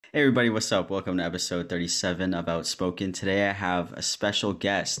Hey everybody, what's up? Welcome to episode 37 of Outspoken. Today I have a special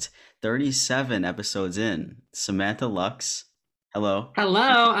guest, 37 episodes in, Samantha Lux. Hello.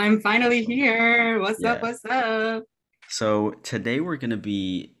 Hello, I'm finally here. What's up? Yeah. What's up? So today we're going to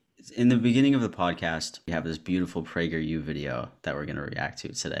be, in the beginning of the podcast, we have this beautiful PragerU video that we're going to react to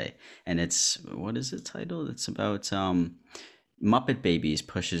today. And it's, what is it titled? It's about Muppet Babies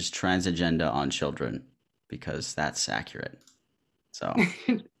pushes trans agenda on children because that's accurate. So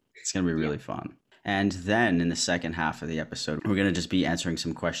it's going to be Yeah, really fun. And then in the second half of the episode, we're going to just be answering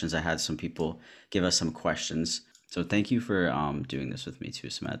some questions. I had some people give us some questions. So thank you for doing this with me too,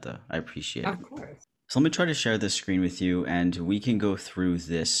 Samantha. I appreciate it. of course. So let me try to share this screen with you and we can go through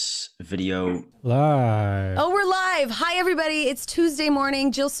this video. Live. Oh, we're live. Hi, everybody. It's Tuesday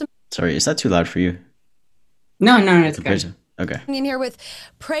morning. Jill Sorry, is that too loud for you? No, it's Compared good. to, okay. in here with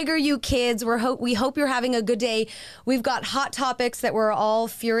PragerU Kids. We hope you're having a good day. We've got hot topics that we're all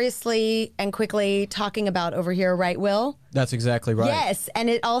furiously and quickly talking about over here, right, Will? That's exactly right. Yes, and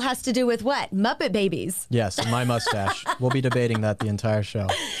it all has to do with what? Muppet Babies. Yes, my mustache. We'll be debating that the entire show.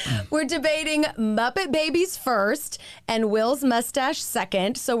 We're debating Muppet Babies first and Will's mustache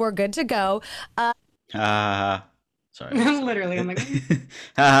second, so we're good to go. Sorry. Literally, I'm like,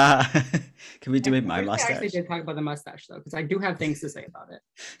 Can we debate I my wish I actually mustache? did talk about the mustache though, because I do have things to say about it.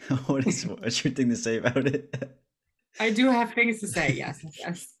 What's your thing to say about it? I do have things to say. Yes.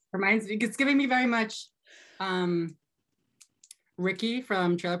 Reminds me, it's giving me very much, Ricky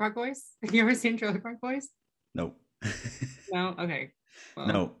from Trailer Park Boys. Have you ever seen Trailer Park Boys? Nope. No. Okay. Well,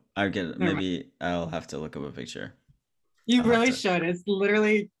 No, I get it. never mind. Maybe I'll have to look up a picture. You I'll have really to. should. It's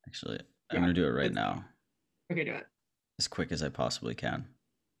literally. Actually, I'm Yeah, gonna do it right it's- now, Okay, do it. as quick as I possibly can.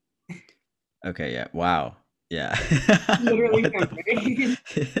 Okay, yeah. Wow. Yeah. Literally What so the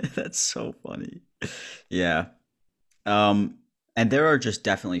fuck? That's so funny. Yeah. And there are just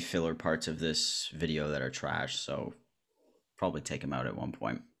definitely filler parts of this video that are trash, so probably take them out at one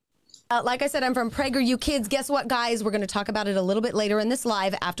point. Like I said, I'm from PragerU Kids. Guess what, guys? We're going to talk about it a little bit later in this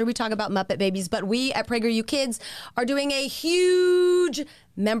live after we talk about Muppet Babies. But we at PragerU Kids are doing a huge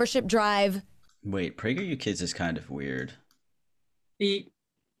membership drive. Wait, PragerU Kids is kind of weird. The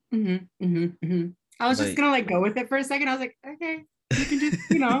I was just Like, gonna go with it for a second. I was like, okay, you can just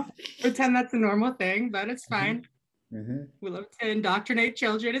pretend that's a normal thing, but it's fine. Mhm. We love to indoctrinate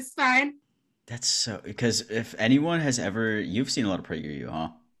children. It's fine. That's so, because if anyone has ever, you've seen a lot of PragerU, huh?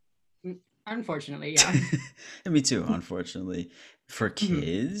 Unfortunately, yeah. And me too, unfortunately. For Mhm.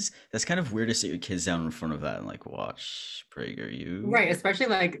 kids, that's kind of weird to sit your kids down in front of that and like watch PragerU. Right, especially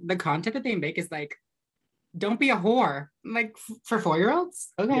like the content that they make is like, don't be a whore. Like for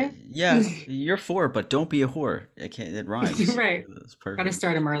 4-year-olds. Yeah, Okay. yeah, you're four, but don't be a whore. I can't, it rhymes. Right. It's Gotta perfect.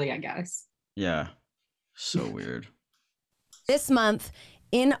 start them early, I guess. Yeah, so weird. This month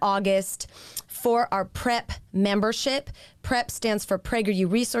in August for our PrEP membership. PrEP stands for PragerU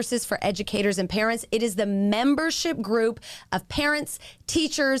Resources for Educators and Parents. It is the membership group of parents,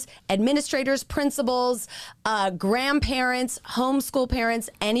 teachers, administrators, principals, grandparents, homeschool parents,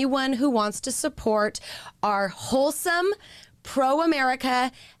 anyone who wants to support our wholesome,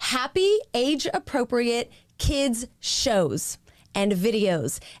 pro-America, happy, age-appropriate kids shows and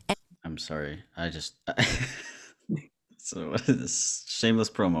videos. I'm sorry. I just so what is this shameless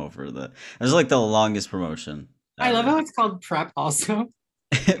promo for the? It was like the longest promotion I love ever. how it's called PrEP also.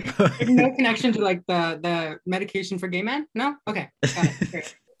 Like, no connection to like the medication for gay men? No? Okay. Got it.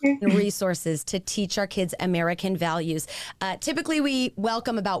 Great. And resources to teach our kids American values. Typically, we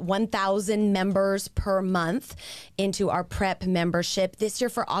welcome about 1,000 members per month into our PrEP membership. This year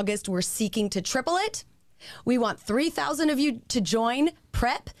for August, we're seeking to triple it. We want 3,000 of you to join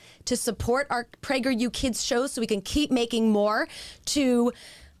PrEP to support our PragerU Kids shows so we can keep making more to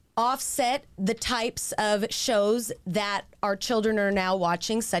offset the types of shows that our children are now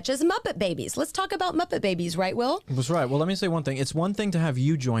watching, such as Muppet Babies. Let's talk about Muppet Babies, right, Will? That's right. Well, let me say one thing. It's one thing to have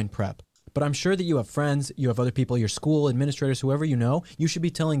you join prep, but I'm sure that you have friends, you have other people, your school administrators, whoever you know, you should be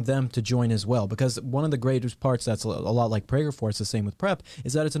telling them to join as well. Because one of the greatest parts that's a lot like Prager for, it's the same with prep,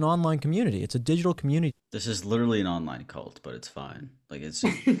 is that it's an online community. It's a digital community. This is literally an online cult, but it's fine. Like it's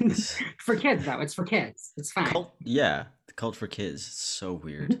For kids though, it's for kids. It's fine. cult. Yeah, the cult for kids. It's so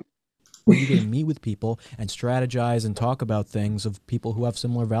weird. Where you get to meet with people and strategize and talk about things of people who have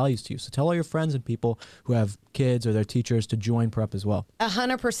similar values to you. So tell all your friends and people who have kids or their teachers to join prep as well.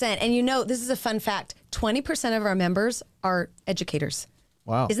 100%. And you know, this is a fun fact. 20% of our members are educators.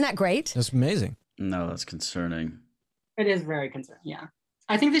 Wow. Isn't that great? That's amazing. No, that's concerning. It is very concerning. Yeah.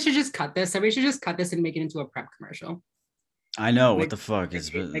 I think they should just cut this. Somebody should just cut this and make it into a PrEP commercial. I know what Like, the fuck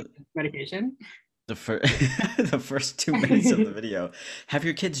is. like medication. the first 2 minutes of the video. Have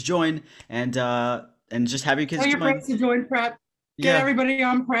your kids join and just have your kids Tell your join. friends to join prep. Get Yeah, everybody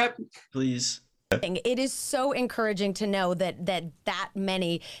on prep. please. It is so encouraging to know that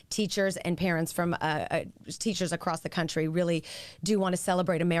many teachers and parents from teachers across the country really do want to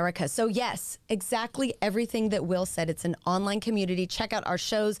celebrate America. So yes, exactly everything that Will said. It's an online community. Check out our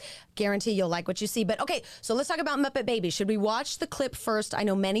shows. Guarantee you'll like what you see. But okay, so let's talk about Muppet Babies. Should we watch the clip first? I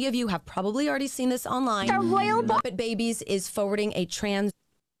know many of you have probably already seen this online. Muppet Babies is forwarding a trans.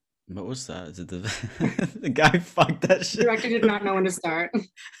 What was that? Is it the the guy fucked that The shit? director did not know when to start.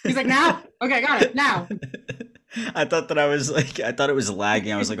 He's like, now? Okay, got it. Now. I thought that I thought it was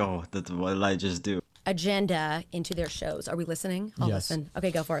lagging. I was like, oh, what did I just do? Agenda into their shows. Are we listening? I'll Yes. listen.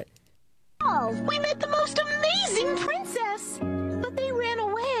 Okay, go for it. Oh, we met the most amazing princess! But they ran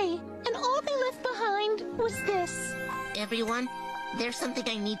away, and all they left behind was this. Everyone, there's something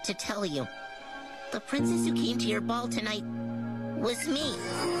I need to tell you. The princess who came to your ball tonight was me.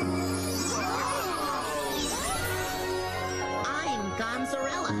 I'm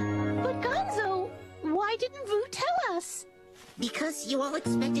Gonzarella. But Gonzo, why didn't Vu tell us? Because you all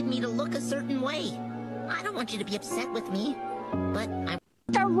expected me to look a certain way. I don't want you to be upset with me, but I'm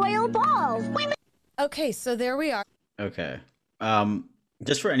The royal ball! Okay, so there we are. Okay.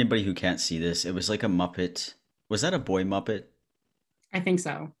 Just for anybody who can't see this, it was like a Muppet. Was that a boy Muppet? I think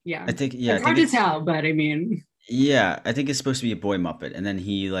so. Yeah. I think yeah. It's I hard think to tell, but I mean, Yeah, I think it's supposed to be a boy Muppet, and then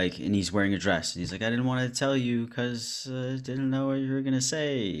he's wearing a dress, and he's like, I didn't want to tell you because I didn't know what you were gonna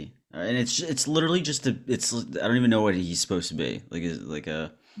say, and it's literally just I don't even know what he's supposed to be, like is it like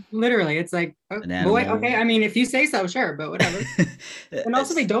a literally, it's like, oh, an boy, animal. okay. I mean, if you say so, sure, but whatever. And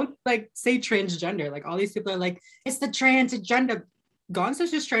also, they It's- don't like say transgender. Like all these people are like, it's the transgender. Gonzo's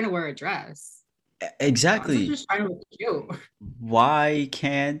just trying to wear a dress. Gonzo's exactly. just trying to look cute. Why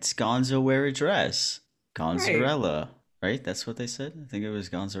can't Gonzo wear a dress? Right. Gonzarella, right? That's what they said. I think it was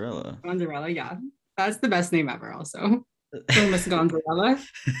Gonzarella. Gonzarella, yeah. That's the best name ever, also. Miss Gonzarella.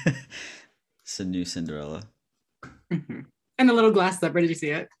 It's a new Cinderella. Mhm. And the little glass slipper. Did you see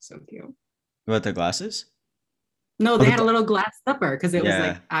it? So cute. What, the glasses? No, Oh, they the had a little glass slipper because it was Yeah.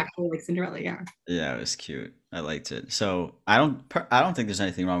 like actually like Cinderella. Yeah. Yeah, it was cute. I liked it. So I don't think there's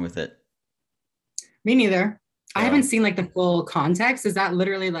anything wrong with it. Me neither. I Yeah. haven't seen like the full context. Is that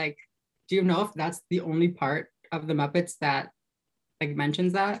literally like, do you know if that's the only part of the Muppets that like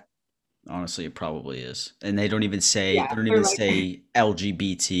mentions that? Honestly, it probably is. And they don't even say Yeah, they don't they're even like- say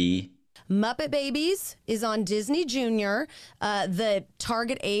LGBT. Muppet Babies is on Disney Junior. The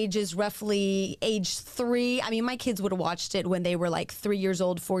target age is roughly age 3. I mean, my kids would have watched it when they were like 3 years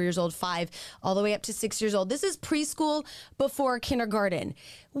old, 4 years old, 5, all the way up to 6 years old. This is preschool before kindergarten.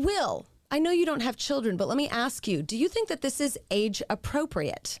 Will, I know you don't have children, but let me ask you, do you think that this is age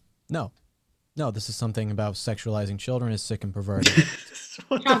appropriate? No. No, this is something about sexualizing children is sick and perverted.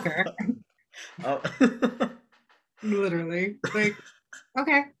 What the Shocker. fuck? Oh. Literally. Like,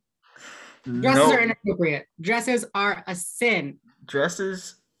 okay. Dresses No, are inappropriate. Dresses are a sin.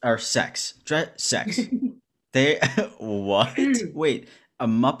 dresses are sex. Sex. They what? Wait, a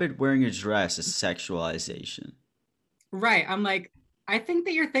Muppet wearing a dress is sexualization. Right. I'm like, I think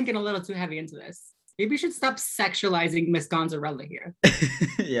that you're thinking a little too heavy into this. Maybe you should stop sexualizing Miss Gonzarella here.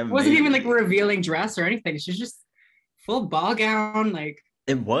 Yeah, It wasn't even like maybe. a revealing dress or anything. She's just full ball gown. Like,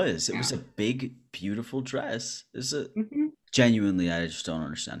 It was. It was Yeah. a big, beautiful dress. mhm. Genuinely, I just don't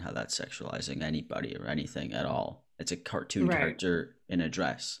understand how that's sexualizing anybody or anything at all. It's a cartoon Right. character in a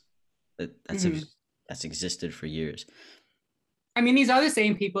dress. Mhm. That's existed for years. I mean, these are the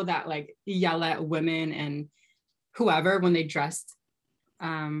same people that like yell at women and whoever when they dressed.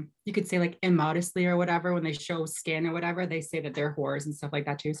 You could say like immodestly or whatever when they show skin or whatever. They say that they're whores and stuff like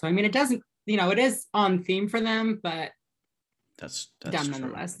that too. So I mean, it doesn't, it is on theme for them, but That's dumb true.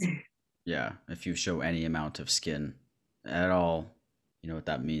 nonetheless. Yeah, if you show any amount of skin at all, you know what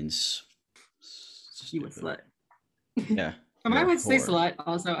that means. It's You a stupid. slut. Yeah. I you're a would say whore. slut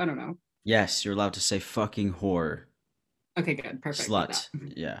also. I don't know. Yes, you're allowed to say fucking whore. Okay, good. Perfect. Slut.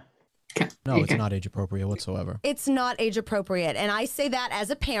 Yeah. No, it's Okay. not age appropriate whatsoever. It's not age appropriate. And I say that as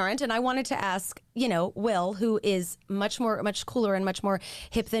a parent. And I wanted to ask, Will, who is much cooler and much more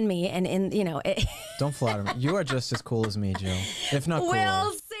hip than me. And Don't flatter me. You are just as cool as me, Jill. If not cooler.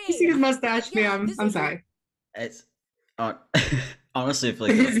 We'll You see his see. mustache, Yeah, ma'am. this I'm is- sorry. It's honestly, I feel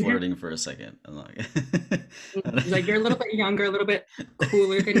like I'm flirting for a second. I'm like, He's like, you're a little bit younger, a little bit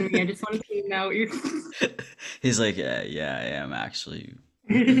cooler than me. I just wanted to know. he's like, yeah, I am actually.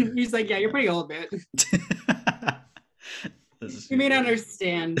 He's like, yeah, you're pretty old, man. This is You may not stupid.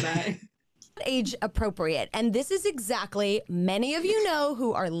 understand that. age appropriate. And this is exactly, many of you know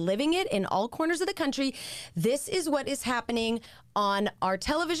who are living it in all corners of the country. This is what is happening on our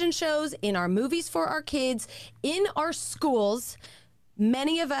television shows, in our movies for our kids, in our schools.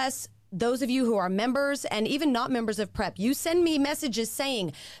 Many of us, those of you who are members and even not members of PrEP, you send me messages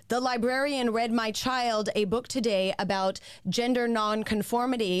saying, the librarian read my child a book today about gender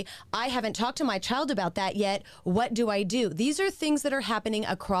nonconformity. I haven't talked to my child about that yet. What do I do? These are things that are happening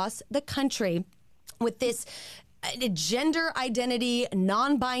across the country with this gender identity,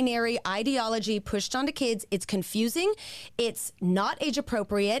 non-binary ideology pushed onto kids. It's confusing, it's not age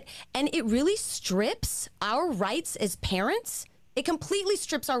appropriate, and it really strips our rights as parents. It completely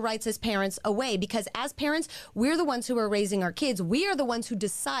strips our rights as parents away, because as parents, we're the ones who are raising our kids. We are the ones who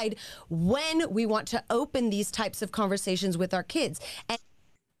decide when we want to open these types of conversations with our kids. And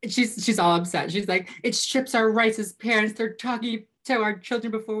she's all upset. She's like, it strips our rights as parents. They're talking to our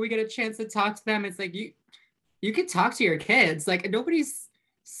children before we get a chance to talk to them. It's like, you can talk to your kids. Like, nobody's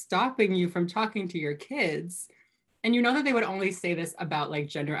stopping you from talking to your kids. And you know that they would only say this about like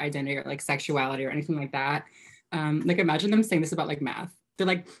gender identity or like sexuality or anything like that. Like, imagine them saying this about like math. They're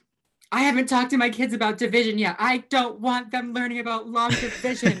like, I haven't talked to my kids about division yet. I don't want them learning about long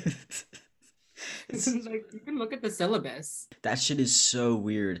division. Like, you can look at the syllabus. That shit is so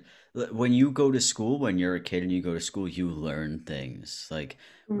weird. When you go to school, when you're a kid and you go to school, you learn things. Like,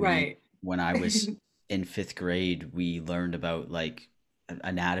 Right. when I was in 5th grade, we learned about like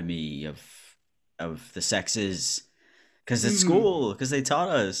anatomy of the sexes. Because it's school, because they taught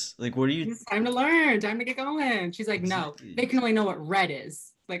us. Like, what are you? It's time to learn, time to get going. She's like, no, they can only know what red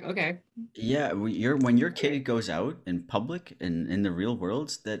is. Like, okay. Yeah, when your kid goes out in public and in the real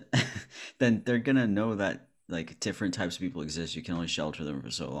world, that then they're gonna know that like different types of people exist. You can only shelter them for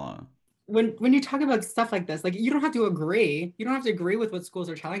so long. When you talk about stuff like this, like, you don't have to agree. You don't have to agree with what schools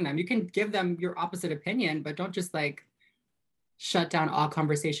are telling them. You can give them your opposite opinion, but don't just like shut down all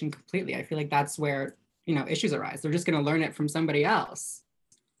conversation completely. I feel like that's where, you know, issues arise. They're just going to learn it from somebody else.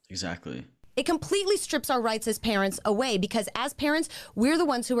 Exactly. it completely strips our rights as parents away, because as parents, we're the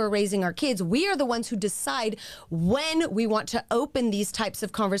ones who are raising our kids. We are the ones who decide when we want to open these types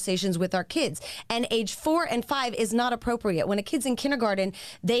of conversations with our kids. And age 4 and 5 is not appropriate. When a kid's in kindergarten,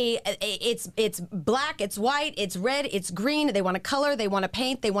 it's black, it's white, it's red, it's green. They want to color, they want to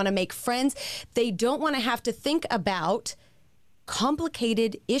paint, they want to make friends. They don't want to have to think about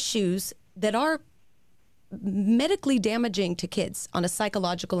complicated issues that are medically damaging to kids on a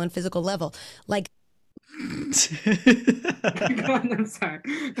psychological and physical level. Like, I'm sorry.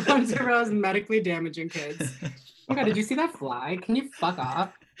 Gonzaro's medically damaging kids. Oh my God, did you see that fly? Can you fuck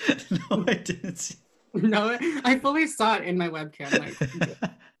off? No, I didn't see. No, I fully saw it in my webcam. Like,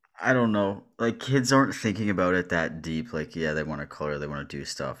 I don't know. Like, kids aren't thinking about it that deep. Like, yeah, they want to color, they want to do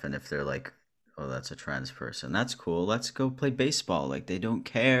stuff. And if they're like, oh, that's a trans person, that's cool. Let's go play baseball. Like, they don't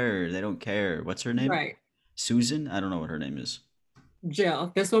care. They don't care. What's her name? right. Susan? I don't know what her name is.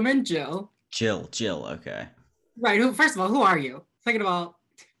 Jill. This woman, Jill. Jill. Okay. Right. First of all, who are you? Second of all,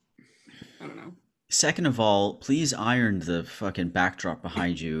 I don't know. Second of all, please iron the fucking backdrop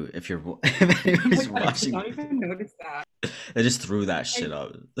behind you if if anybody's watching. I don't even notice that. They just threw that shit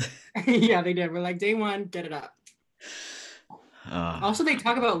up. Yeah, they did. We're like, day one, get it up. Also, they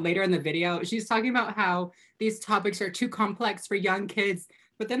talk about later in the video, she's talking about how these topics are too complex for young kids.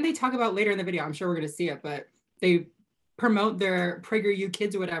 But then they talk about later in the video, I'm sure we're going to see it, but they promote their PragerU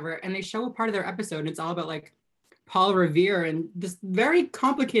kids or whatever, and they show a part of their episode, and it's all about like Paul Revere and this very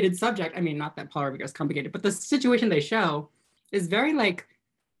complicated subject. I mean, not that Paul Revere is complicated, but the situation they show is very like,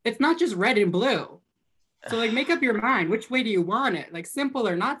 it's not just red and blue. So like, make up your mind. Which way do you want it? Like, simple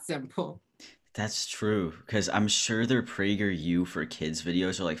or not simple? That's true, because I'm sure their PragerU for kids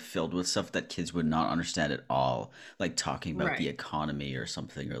videos are like filled with stuff that kids would not understand at all, like talking about the economy or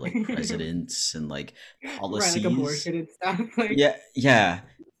something, or like presidents and like policies, right, like abortion and stuff. Like, yeah.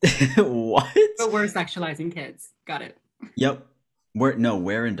 What? But we're sexualizing kids. Got it. Yep.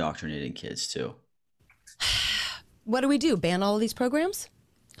 We're indoctrinating kids too. what do we do? Ban all of these programs?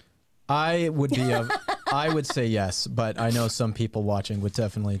 I would say yes, but I know some people watching would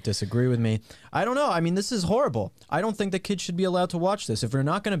definitely disagree with me. I don't know. I mean, this is horrible. I don't think that kids should be allowed to watch this. If they're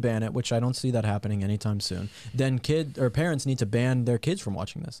not going to ban it, which I don't see that happening anytime soon, then parents need to ban their kids from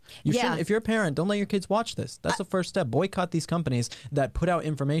watching this. You shouldn't. If you're a parent, don't let your kids watch this. That's the first step. Boycott these companies that put out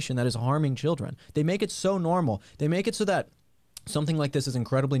information that is harming children. They make it so normal. They make it so that something like this is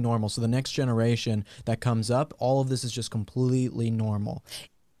incredibly normal. So the next generation that comes up, all of this is just completely normal.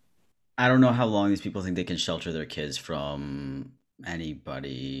 I don't know how long these people think they can shelter their kids from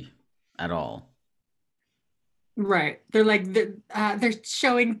anybody at all. Right. They're like they're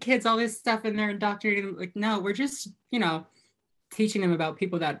showing kids all this stuff and they're indoctrinating them. Like, no, we're just, teaching them about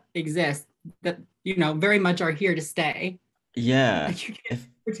people that exist that, very much are here to stay. Yeah. Like, you can't If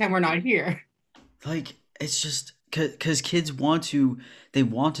pretend we're not here. like it's just because kids want to, they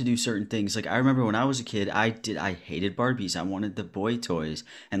want to do certain things. Like I remember when I was a kid, I hated Barbies. I wanted the boy toys,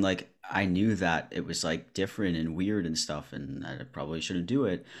 and like I knew that it was like different and weird and stuff, and I probably shouldn't do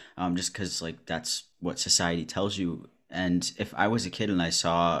it, just because like that's what society tells you. And if I was a kid and I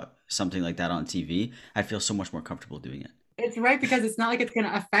saw something like that on TV, I'd feel so much more comfortable doing it. It's right because it's not like it's going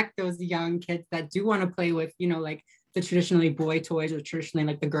to affect those young kids that do want to play with, like the traditionally boy toys or traditionally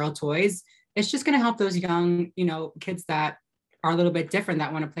like the girl toys. It's just going to help those young, kids that are a little bit different,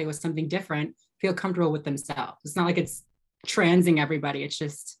 that want to play with something different, feel comfortable with themselves. It's not like it's transing everybody. It's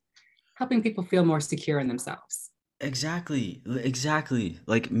just helping people feel more secure in themselves. Exactly, exactly.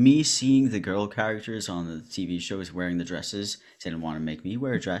 Like me seeing the girl characters on the TV shows wearing the dresses didn't want to make me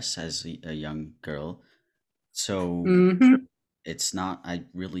wear a dress as a young girl. So Hmm. it's not, I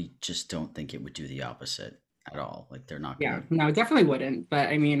really just don't think it would do the opposite at all. Like they're not Yeah, gonna, no, it definitely wouldn't. But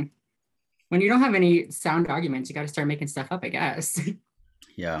I mean, when you don't have any sound arguments, you got to start making stuff up, I guess.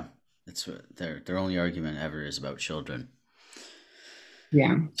 yeah. It's their only argument ever is about children.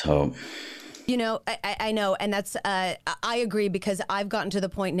 Yeah. So I know, and that's I agree because I've gotten to the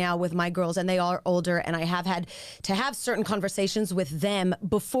point now with my girls, and they are older, and I have had to have certain conversations with them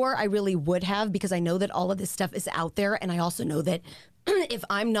before I really would have, because I know that all of this stuff is out there, and I also know that if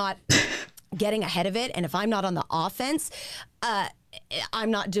I'm not getting ahead of it, and if I'm not on the offense,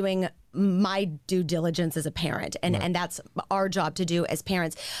 I'm not doing my due diligence as a parent, and that's our job to do as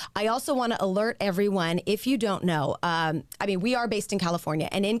parents. I also want to alert everyone, if you don't know, we are based in California,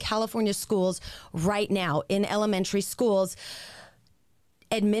 and in California schools right now, in elementary schools,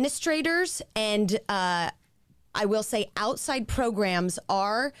 administrators and I will say outside programs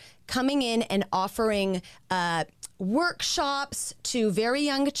are coming in and offering workshops to very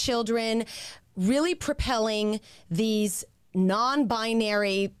young children, really propelling these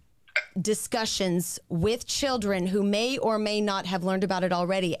non-binary discussions with children who may or may not have learned about it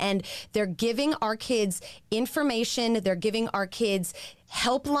already. And they're giving our kids information. They're giving our kids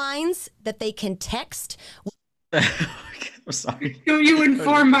helplines that they can text. I'm sorry. Do you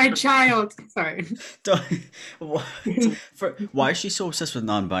inform my child? Sorry. Don't- why why is she so obsessed with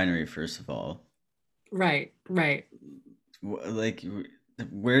non-binary, first of all? Right. Like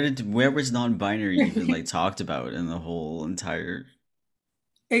where was non-binary even like talked about in the whole entire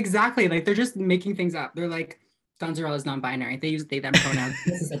Exactly. Like they're just making things up. They're like, Gonzarella is non-binary. They use they them pronouns.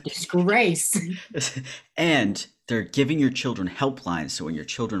 This is a disgrace. and they're giving your children helplines, so when your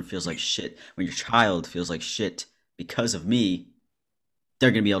children feels like shit, when your child feels like shit because of me,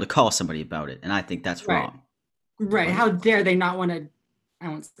 they're going to be able to call somebody about it, and I think that's Right. wrong. Right. How dare they not want to? I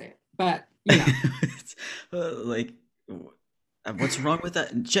won't say it, but like what's wrong with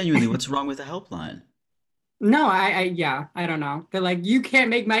that? Genuinely, what's wrong with a helpline? No, yeah, I don't know. They're like, you can't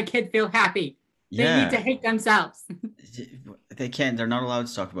make my kid feel happy. They need to hate themselves. They can't. They're not allowed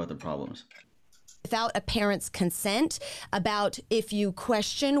to talk about their problems Without a parent's consent, about if you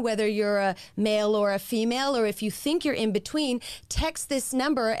question whether you're a male or a female, or if you think you're in between, text this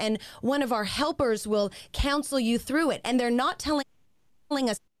number and one of our helpers will counsel you through it. And they're not telling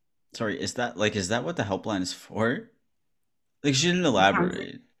us. Sorry, is that what the helpline is for? Like, she didn't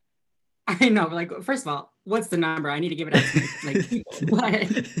elaborate. I know, but like, first of all, what's the number? I need to give it out to like people.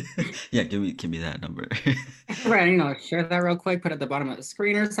 What? Yeah, give me that number. Right, share that real quick, put it at the bottom of the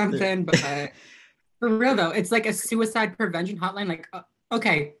screen or something. But for real though, it's like a suicide prevention hotline. Like,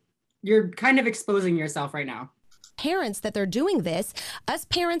 okay, you're kind of exposing yourself right now. Parents that they're doing this. Us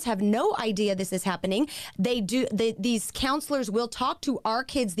parents have no idea this is happening. These counselors will talk to our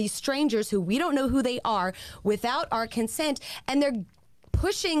kids, these strangers who we don't know who they are, without our consent, and they're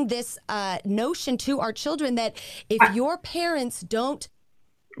pushing this notion to our children that if your parents don't.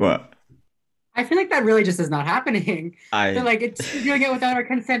 What? I feel like that really just is not happening. They're like, you're doing it without our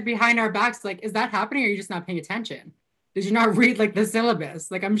consent behind our backs. Like, is that happening, or are you just not paying attention? Did you not read like the syllabus?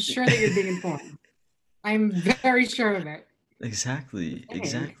 Like, I'm sure that you're being informed. I'm very sure of it. Exactly.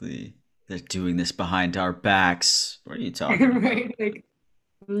 They're doing this behind our backs. What are you talking about? Right? Like,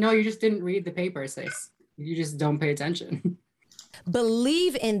 no, you just didn't read the paper, sis. You just don't pay attention.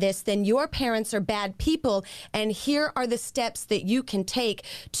 Believe in this, then your parents are bad people, and here are the steps that you can take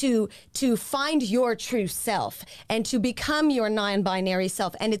to find your true self and to become your non-binary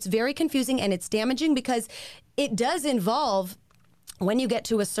self. And it's very confusing and it's damaging because it does involve, when you get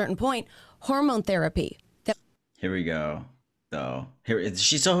to a certain point, hormone therapy. Here we go. though. Here,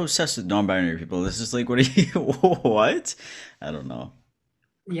 she's so obsessed with non-binary people. This is like, what are you? What? I don't know.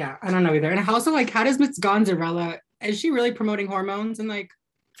 Yeah, I don't know either. And also, like, how does Miss Gonzarella, is she really promoting hormones? And like,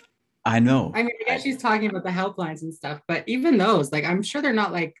 I know. I mean, I guess she's talking about the helplines and stuff, but even those, like, I'm sure they're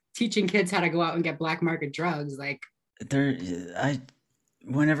not like teaching kids how to go out and get black market drugs. Like, There, I.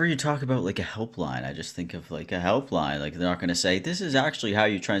 Whenever you talk about like a helpline, I just think of like a helpline. Like they're not going to say this is actually how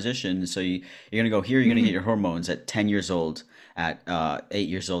you transition. So you're going to go here. You're going to get your hormones at 10 years old, at 8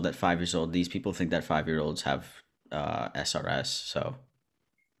 years old, at 5 years old. These people think that 5-year-olds have SRS. So,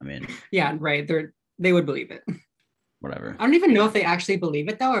 I mean, yeah, right. They would believe it. whatever. I don't even know if they actually believe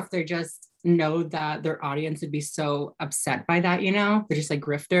it though, or if they just know that their audience would be so upset by that, you know? They're just like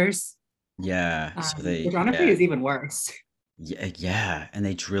grifters. Yeah. So Which honestly is even worse. Yeah, and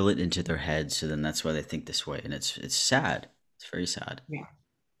they drill it into their heads, so then that's why they think this way, and it's sad. It's very sad. Yeah.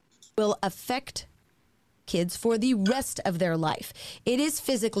 Will affect kids for the rest of their life. It is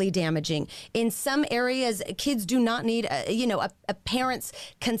physically damaging. In some areas, kids do not need, a parent's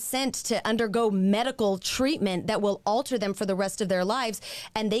consent to undergo medical treatment that will alter them for the rest of their lives,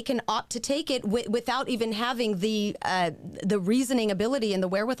 and they can opt to take it without even having the reasoning ability and the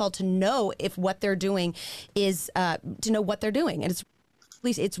wherewithal to know if what they're doing is to know what they're doing. And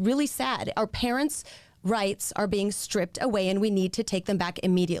it's really sad. Our parents' rights are being stripped away, and we need to take them back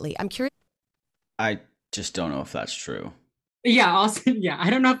immediately. I'm curious. I just don't know if that's true. Yeah, also, yeah, I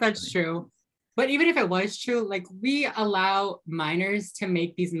don't know if that's true. But even if it was true, like we allow minors to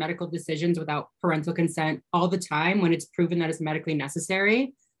make these medical decisions without parental consent all the time when it's proven that it's medically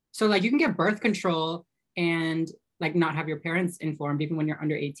necessary. So like you can get birth control and like not have your parents informed even when you're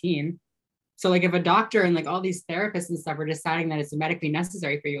under 18. So like if a doctor and like all these therapists and stuff are deciding that it's medically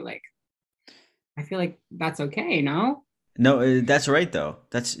necessary for you, like I feel like that's okay, no? No, that's right though.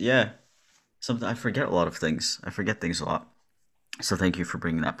 Yeah. Something I forget a lot of things. I forget things a lot. So thank you for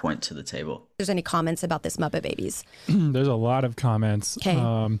bringing that point to the table. If there's any comments about this Muppet Babies? There's a lot of comments.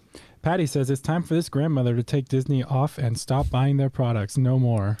 Okay. Patty says it's time for this grandmother to take Disney off and stop buying their products. No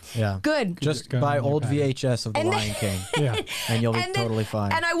more. Yeah. Good. Just Go buy on, old Patty. VHS of The Lion King, Yeah. and you'll be totally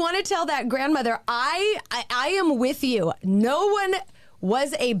fine. And I want to tell that grandmother, I am with you. No one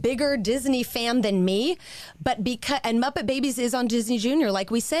was a bigger Disney fan than me, but and Muppet Babies is on Disney Junior, like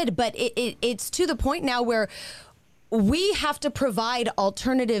we said, but it's to the point now where we have to provide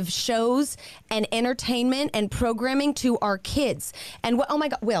alternative shows and entertainment and programming to our kids. And oh my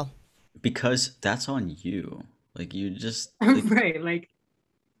God, Will. Because that's on you. Like you just like, Right, like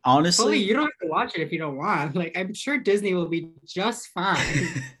honestly, fully, you don't have to watch it if you don't want. Like I'm sure Disney will be just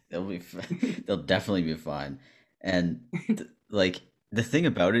fine. they'll definitely be fine. And like the thing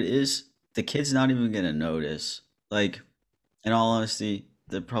about it is the kid's not even gonna notice. Like, in all honesty,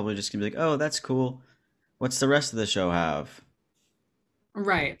 they're probably just gonna be like, "Oh, that's cool. What's the rest of the show have?"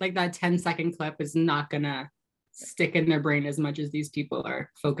 Right, like that 10-second clip is not gonna stick in their brain as much as these people are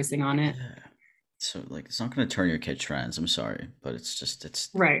focusing on it. Yeah. So like, it's not gonna turn your kid trans. I'm sorry, but it's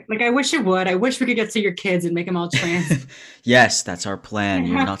Right. Like I wish it would. I wish we could get to your kids and make them all trans. Yes, that's our plan.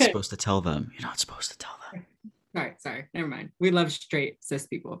 You're not supposed to tell them. You're not supposed to tell them. All right, sorry, never mind. We love straight cis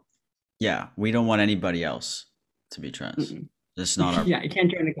people. Yeah, we don't want anybody else to be trans. It's not our. Yeah, you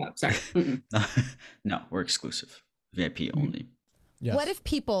can't join the club. Sorry. No, we're exclusive. VIP only. Yes. What if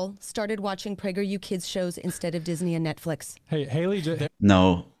people started watching PragerU Kids shows instead of Disney and Netflix? Hey, Haley.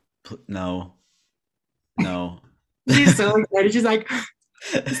 No. She's so excited. She's like,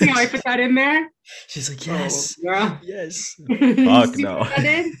 see how I put that in there? She's like, yes. Oh, girl. Yes. You Fuck see no. what I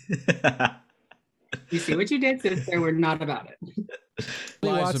did? You see what you did, sister? We're not about it.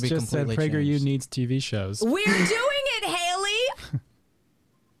 Lives Watts would be just said completely PragerU changed. needs TV shows. We're doing it, Haley.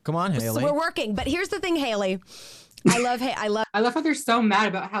 Come on, Haley. So we're working. But here's the thing, Haley. I love how they're so mad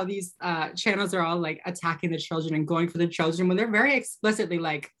about how these channels are all like attacking the children and going for the children when they're very explicitly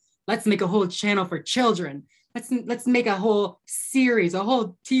like, let's make a whole channel for children. Let's make a whole series, a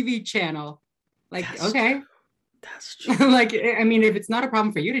whole TV channel. Like, That's okay. true. That's true. Like, I mean, if it's not a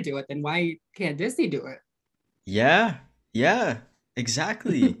problem for you to do it, then why can't Disney do it? Yeah,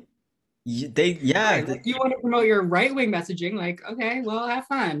 exactly. Right, like, you want to promote your right-wing messaging, like, okay, well, have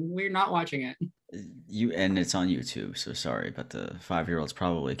fun. We're not watching it. And it's on YouTube, so sorry, but the 5-year-olds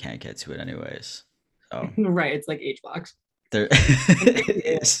probably can't get to it anyways. So Right, it's like H blocks. it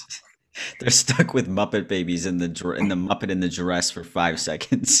is. They're stuck with Muppet Babies in the Muppet in the dress for 5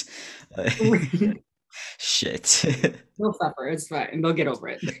 seconds. Shit. They'll suffer. It's fine. They'll get over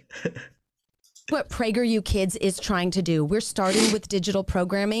it. what PragerU Kids is trying to do. We're starting with digital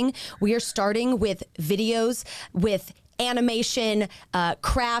programming. We are starting with videos, with animation,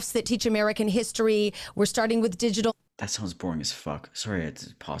 crafts that teach American history. We're starting with digital. That sounds boring as fuck. Sorry, I had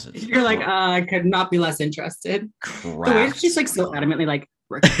to pause it. You're like, I could not be less interested. The way she's like so adamantly like,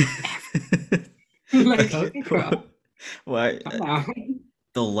 like, okay, girl. Well, Come on.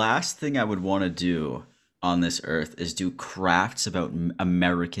 the last thing I would want to do on this earth is do crafts about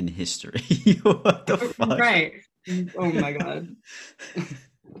American history. What the fuck? Right. Oh my god.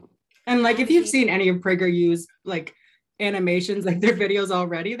 And like, if you've seen any of PragerU's like animations, like their videos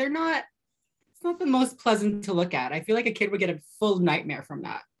already, it's not the most pleasant to look at. I feel like a kid would get a full nightmare from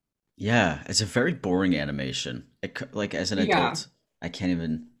that. Yeah, it's a very boring animation. Like as an adult, I can't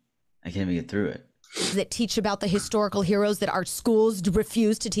even get through it. That teach about the historical heroes that our schools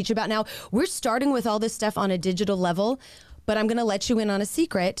refuse to teach about now. We're starting with all this stuff on a digital level, but I'm going to let you in on a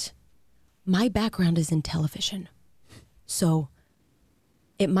secret. My background is in television. So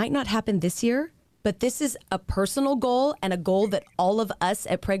it might not happen this year, but this is a personal goal and a goal that all of us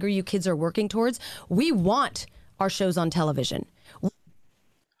at PragerU Kids are working towards. We want our shows on television.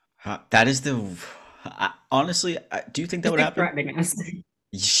 That is honestly, do you think that would happen? Threatening us.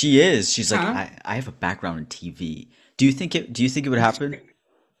 She is. She's like, I have a background in TV. Do you think it would happen?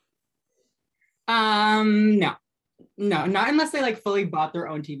 No, not unless they like fully bought their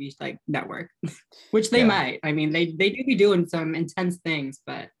own TV like network, which they might. I mean, they do be doing some intense things,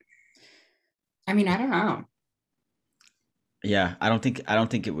 but I mean, I don't know. Yeah, I don't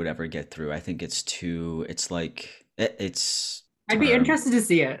think it would ever get through. I think it's like it's. I'd be interested to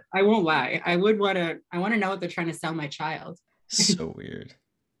see it. I won't lie. I want to know what they're trying to sell my child. So weird.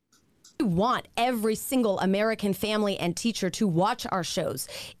 We want every single American family and teacher to watch our shows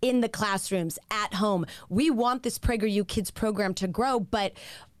in the classrooms, at home. We want this PragerU Kids program to grow, but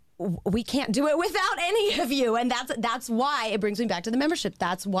we can't do it without any of you. And that's why it brings me back to the membership.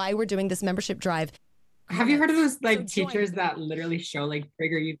 That's why we're doing this membership drive. Have you heard of those like teachers that literally show like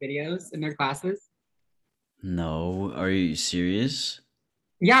PragerU videos in their classes? No, are you serious?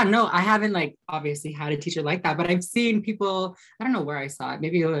 Yeah, no, I haven't like obviously had a teacher like that, but I've seen people, I don't know where I saw it.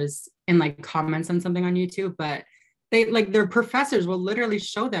 Maybe it was in like comments on something on YouTube, but they like their professors will literally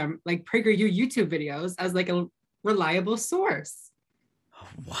show them like PragerU YouTube videos as like a reliable source.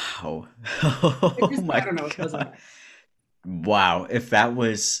 Wow. Oh my God. Wow. If I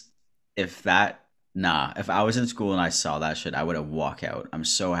was in school and I saw that shit, I would have walked out. I'm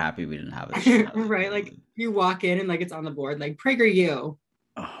so happy we didn't have it. Right. Like you walk in and like it's on the board, like PragerU.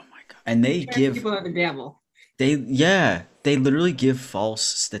 Oh my God. And they give people are the devil. They literally give false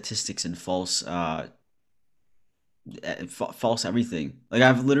statistics and false everything. Like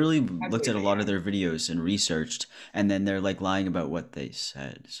I've literally looked at a lot of their videos and researched, and then they're like lying about what they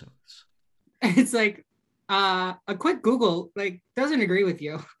said. So it's like a quick Google like doesn't agree with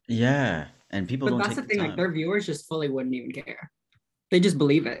you. Yeah, and people don't. But that's take the thing. time. Like their viewers just fully wouldn't even care. They just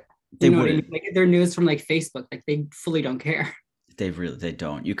believe it. They you know wouldn't. What I mean? Like their news from like Facebook. Like they fully don't care. They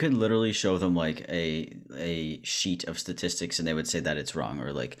don't. You could literally show them like a sheet of statistics and they would say that it's wrong,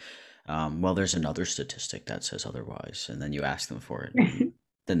 or like well, there's another statistic that says otherwise, and then you ask them for it.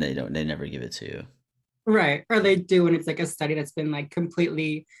 Then they never give it to you. Right. Or they do when it's like a study that's been like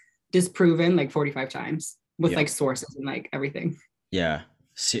completely disproven like 45 times with like sources and like everything. Yeah.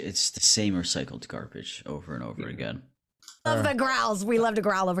 It's the same recycled garbage over and over again. Love the growls. We love to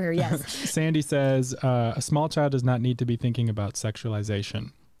growl over here. Yes. Sandy says a small child does not need to be thinking about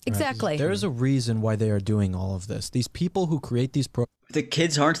sexualization. Exactly. There's a reason why they are doing all of this. These people who create these the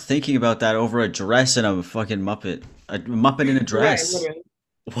kids aren't thinking about that over a dress and a fucking Muppet. A Muppet in a dress.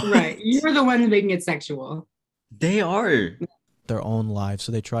 Right, right. You're the one making it sexual. They are. Their own lives,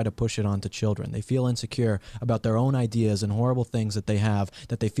 so they try to push it onto children. They feel insecure about their own ideas and horrible things that they have,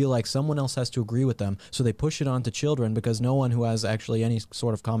 that they feel like someone else has to agree with them, so they push it onto children because no one who has actually any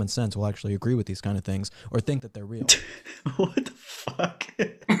sort of common sense will actually agree with these kind of things or think that they're real. What the fuck?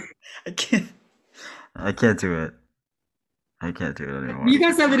 I can't do it. I can't do it anymore. You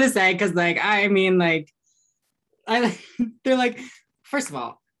got something to say, because like I mean like they're like, first of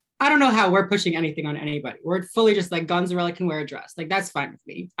all, I don't know how we're pushing anything on anybody. We're fully just like Gonzarella can wear a dress. Like, that's fine with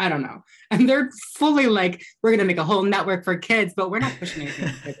me. I don't know. And they're fully like, we're going to make a whole network for kids, but we're not pushing anything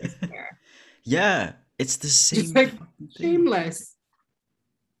for kids there. Yeah, it's the same. Just like shameless.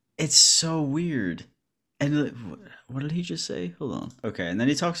 It's so weird. And what did he just say? Hold on. Okay, and then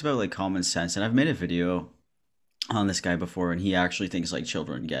he talks about like common sense. And I've made a video on this guy before, and he actually thinks like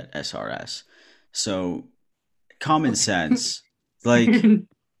children get SRS. So common sense, like...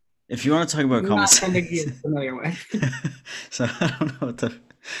 If you want to talk about common sense, he's familiar with. So I don't know what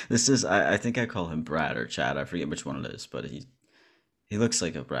this is. I think I call him Brad or Chad. I forget which one it is, but he looks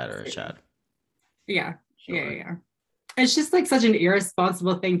like a Brad or a Chad. Yeah, sure. Yeah. It's just like such an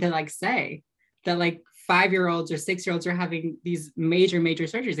irresponsible thing to like say, that like 5-year-olds or 6-year-olds are having these major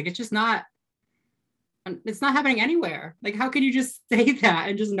surgeries. Like it's not happening anywhere. Like how can you just say that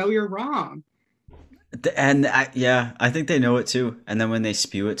and just know you're wrong? And I think they know it too. And then when they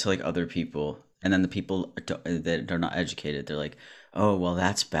spew it to like other people, and then the people that are not educated, they're like, "Oh, well,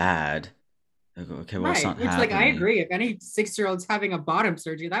 that's bad." Like, okay, well, it's Right. not Which like I happening. agree. If any 6-year-old's having a bottom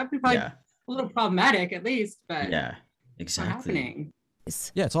surgery, that would be probably Yeah, a little problematic at least, but yeah, it's not exactly. happening.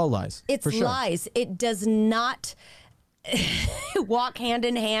 Yeah, it's all lies. It's for sure. lies. It does not walk hand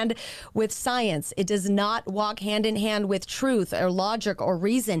in hand with science. It does not walk hand in hand with truth or logic or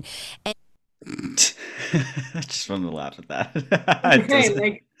reason. And I just wanted to laugh at that. It Okay, doesn't-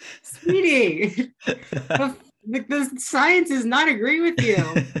 like, sweetie, the science does not agree with you.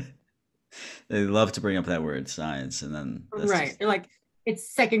 They love to bring up that word science, and then Right. just... They're like,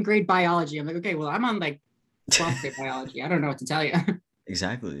 it's 2nd grade biology. I'm like, okay, well, I'm on like 12th grade biology. I don't know what to tell you.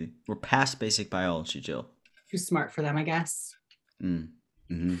 Exactly. We're past basic biology, Jill. Too smart for them, I guess.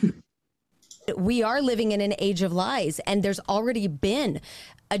 Mm-hmm. we are living in an age of lies, and there's already been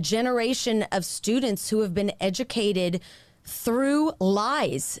a generation of students who have been educated through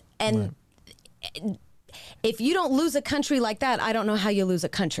lies. And if you don't lose a country like that, I don't know how you lose a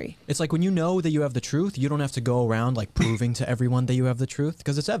country. It's like when you know that you have the truth, you don't have to go around like proving to everyone that you have the truth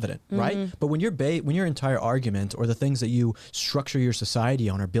because it's evident, right? But when your entire argument or the things that you structure your society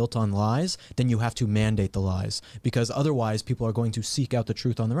on are built on lies, then you have to mandate the lies because otherwise people are going to seek out the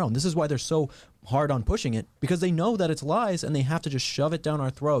truth on their own. This is why they're so hard on pushing it, because they know that it's lies and they have to just shove it down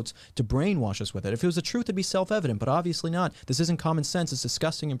our throats to brainwash us with it. If it was the truth, it'd be self-evident, but obviously not. This isn't common sense. It's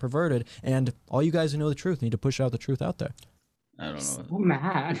disgusting and perverted, and all you guys who know the truth need to push out the truth out there. I don't know. So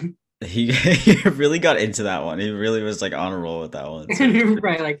mad. He really got into that one. He really was like on a roll with that one. So,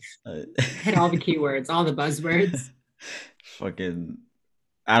 Right, like hit all the keywords, all the buzzwords. fucking,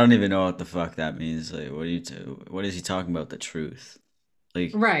 I don't even know what the fuck that means. Like, what is he talking about? The truth, like,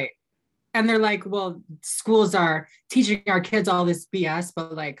 Right. And they're like, well, schools are teaching our kids all this BS,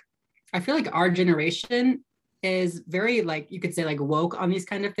 but like, I feel like our generation is very, like, you could say like woke on these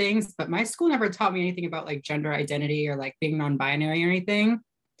kind of things, but my school never taught me anything about like gender identity or like being non-binary or anything.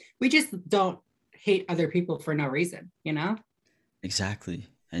 We just don't hate other people for no reason, you know? exactly.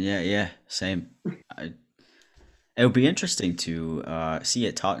 And yeah, same. It would be interesting to see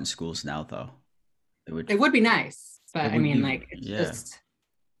it taught in schools now, though. It would be nice, but It I would mean, be- like, it's yeah. just,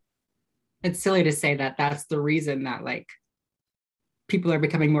 it's silly to say that that's the reason that like people are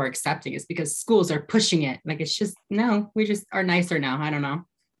becoming more accepting is because schools are pushing it. Like, it's just, no, we just are nicer now. I don't know.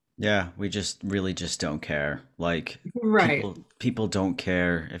 Yeah, we really just don't care. Like, Right. people don't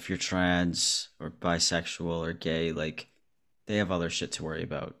care if you're trans or bisexual or gay. Like, they have other shit to worry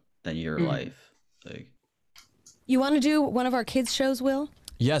about than your life. Like, You want to do one of our kids' shows, Will?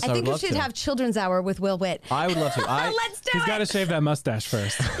 Yes, I, I would think we love should to. have Children's Hour with Will Witt. I would love to. Let's do He's it. got to shave that mustache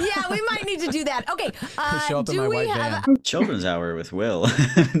first. Yeah, we might need to do that. Okay. Show up in do my we white have? van. children's hour with Will.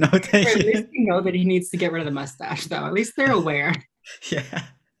 No, At thank you. least you know that he needs to get rid of the mustache, though. At least they're aware. Yeah,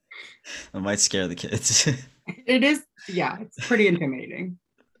 that might scare the kids. It is, yeah, it's pretty intimidating.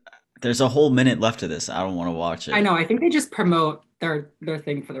 There's a whole minute left of this. I don't want to watch it. I know. I think they just promote their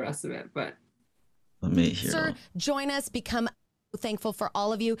thing for the rest of it, but Let me hear. Sir, join us. Become thankful for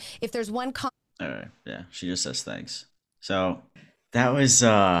all of you. If there's one All right. Yeah, she just says thanks. So that was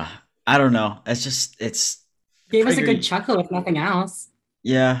I don't know. It's gave us a pretty- good chuckle, if nothing else.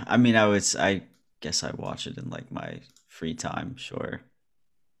 Yeah, I mean, I guess I watch it in like my free time. Sure.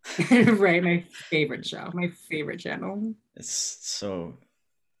 Right, my favorite show, my favorite channel. It's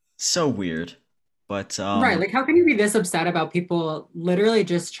so weird, but Right, like how can you be this upset about people literally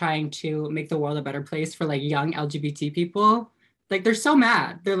just trying to make the world a better place for like young LGBT people? Like they're so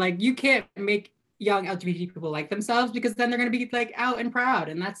mad. They're like, you can't make young LGBT people like themselves because then they're gonna be like out and proud,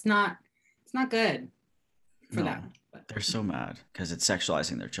 and it's not good for No. them. But, they're so mad because it's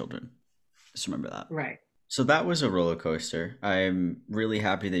sexualizing their children. Just remember that. right. So that was a roller coaster. I'm really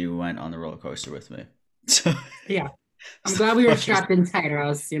happy that you went on the roller coaster with me. So Yeah. I'm glad we were strapped in tight, or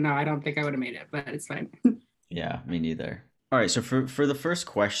else, I don't think I would have made it, but it's fine. yeah, me neither. All right, so for the first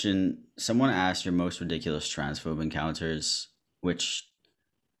question, someone asked your most ridiculous transphobe encounters, which,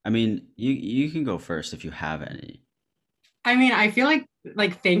 I mean, you can go first if you have any. I mean, I feel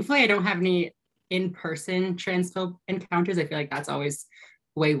like thankfully I don't have any in-person transphobe encounters. I feel like that's always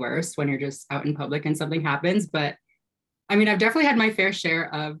way worse when you're just out in public and something happens. But I mean, I've definitely had my fair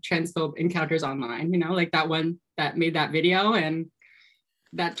share of transphobe encounters online, like that one that made that video and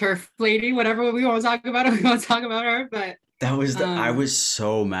that turf lady, whatever we want to talk about it, we want to talk about her. But That was I was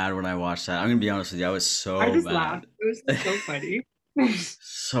so mad when I watched that. I'm gonna be honest with you, I was so I just mad. laughed. It was just so funny.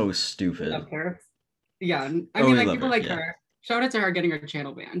 So stupid. Love her. Yeah, I Oh, mean, we like love people her. like Yeah. her. Shout out to her getting her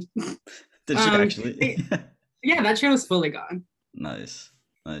channel banned. Did she actually? Yeah, that channel's fully gone. Nice.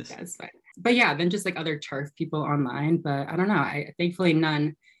 Nice. Yeah, it's fine. But yeah, then just like other turf people online. But I don't know. I thankfully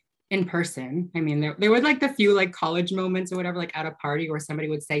none in person. I mean, there were like the few like college moments or whatever, like at a party where somebody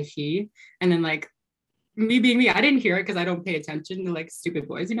would say he, and then like me being me, I didn't hear it because I don't pay attention to like stupid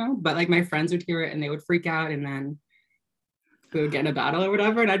boys, you know. But like my friends would hear it and they would freak out, and then we would get in a battle or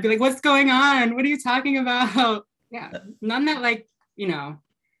whatever, and I'd be like, "What's going on? What are you talking about?" Yeah, none that like you know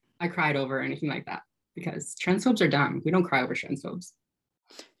I cried over or anything like that because transphobes are dumb. We don't cry over transphobes.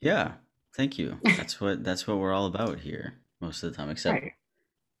 Yeah. Thank you. That's what we're all about here most of the time, except Right.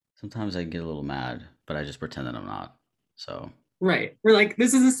 sometimes I get a little mad, but I just pretend that I'm not. So Right. We're like,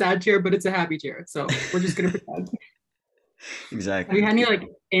 this is a sad cheer, but it's a happy cheer. So we're just gonna pretend. Have you exactly. had any like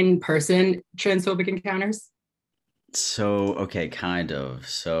in-person transphobic encounters? So okay, kind of.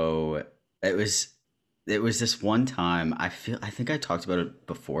 So it was it was this one time. I think I talked about it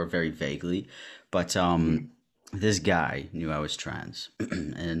before very vaguely, but Mhm. this guy knew I was trans,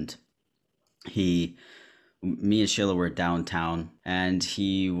 and he me and Sheila were downtown, and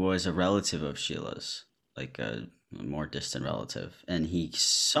he was a relative of Sheila's, like a more distant relative, and he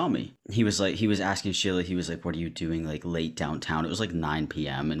saw me. He was asking Sheila. He was like, "What are you doing like late downtown?" It was like 9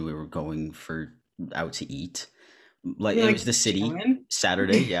 p.m. and we were going for out to eat. Like You're it like was the city chilling,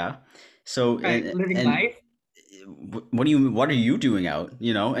 Saturday, yeah. So right? Living and life. what are you doing out?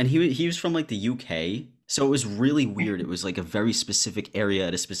 You know, and he was from like the UK, so it was really weird. It was like a very specific area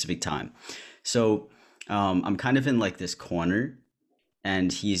at a specific time. So I'm kind of in like this corner,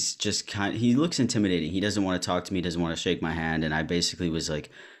 and he looks intimidating. He doesn't want to talk to me, doesn't want to shake my hand, and I basically was like,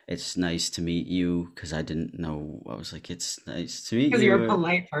 "It's nice to meet you," because I didn't know. I was like, "It's nice to meet Because you're a you."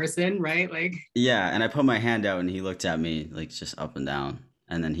 polite person, right? Like, Yeah, and I put my hand out, and he looked at me like just up and down,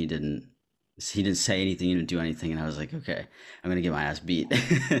 and then he didn't say anything, he didn't do anything, and I was like, okay, I'm gonna get my ass beat.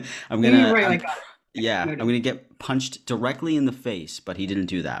 you're right, I'm like yeah, I'm noted. gonna get punched directly in the face, but he didn't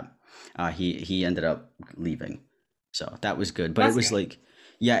do that. He ended up leaving, so that was good. But it That's was good. like,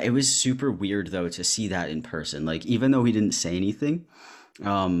 yeah, it was super weird though to see that in person. Like even though he didn't say anything,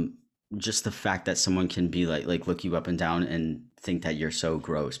 um, just the fact that someone can be like look you up and down and think that you're so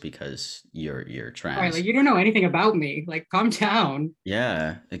gross because you're All right, trans. like you don't know anything about me. Like, calm down.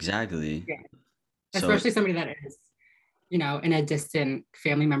 Yeah, exactly. Yeah, So especially somebody that is, in a distant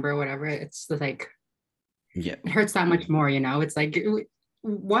family member or whatever. It's just like yeah, it hurts that much more. It's like,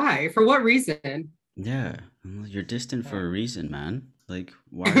 why? For what reason? yeah. Well, you're distant for a reason, man. Like,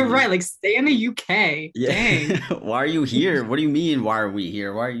 why are you? Right, like stay in the UK. Yeah. Dang. Why are you here? What do you mean? Why are we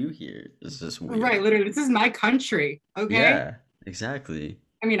here? Why are you here? It's just Right, weird. literally, this is my country. Okay. Yeah, exactly.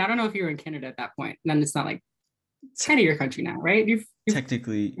 I mean, I don't know if you were in Canada at that point. Then it's not like it's kind of your country now, right? You've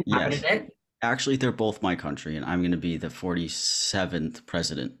Technically, inhabited yes. it. Actually, they're both my country, and I'm gonna be the 47th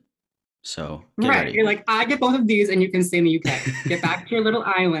president. So get Right. ready. You're like, I get both of these and you can stay in the UK. Get back to your little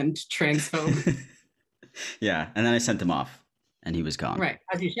island, transphobe. Yeah, and then I sent him off, and he was gone. Right,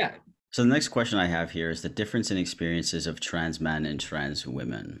 as you should. So the next question I have here is the difference in experiences of trans men and trans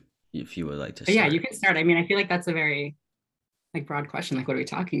women. If you would like to But yeah, you start. can start. I mean, I feel like that's a very like broad question. Like, what are we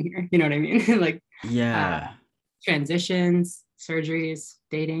talking here? You know what I mean? Like uh Yeah, transitions, surgeries,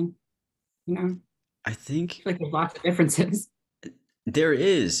 dating, I I think feel like there's lots of differences. there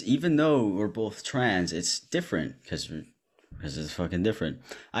is, even though we're both trans, it's different because it's fucking different.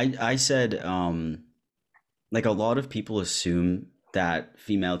 I said like a lot of people assume that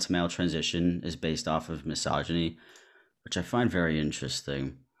female to male transition is based off of misogyny, which I find very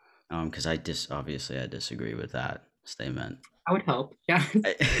interesting. Because obviously I disagree with that statement. I would hope. Yeah.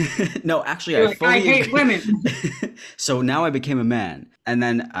 No, actually, You're I like, I fully hate agree. women. So now I became a man, and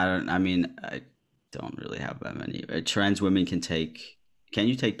then I mean, I don't really have that many. Trans women can take. Can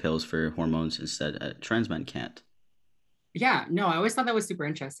you take pills for hormones instead? Trans men can't. Yeah, no, I always thought that was super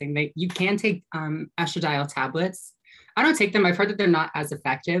interesting. You can take estradiol tablets. I don't take them. I've heard that they're not as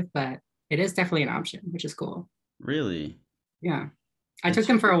effective, but it is definitely an option, which is cool. Really? Yeah. I took It's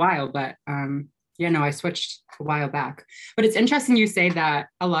them for a while, but yeah, no, I switched a while back. But it's interesting you say that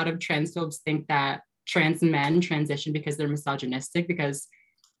a lot of transphobes think that trans men transition because they're misogynistic, because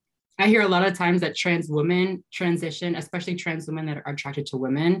I hear a lot of times that trans women transition, especially trans women that are attracted to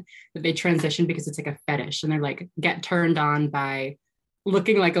women, that they transition because it's like a fetish and they're like get turned on by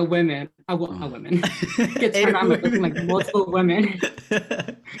looking like a woman, a oh. woman, get turned on by looking like multiple women.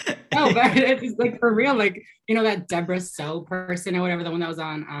 No, but it's just, like for real, like that Deborah So person or whatever, the one that was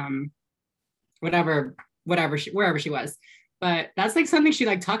on whatever wherever she was. But that's like something she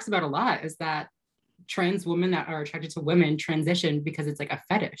like talks about a lot, is that trans women that are attracted to women transition because it's like a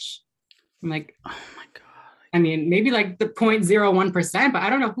fetish. I'm like, Oh my I mean, maybe like the 0.01%, but I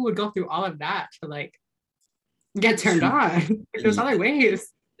don't know who would go through all of that to like get turned on. Like, there's other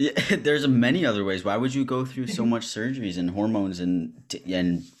ways. Yeah, there's many other ways. Why would you go through so much surgeries and hormones and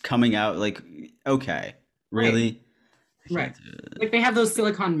coming out like, okay, really? Right. Like they have those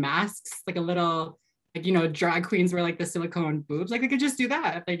silicone masks, like a little, like, you know, drag queens wear like the silicone boobs. Like they could just do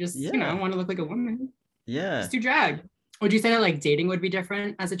that if they just, you know, want to look like a woman. Yeah. Just do drag. Would you say that like dating would be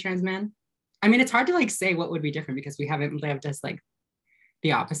different as a trans man? I mean, it's hard to like say what would be different because we haven't lived as like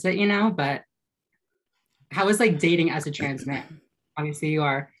the opposite, you know, but how is like dating as a trans man? Obviously you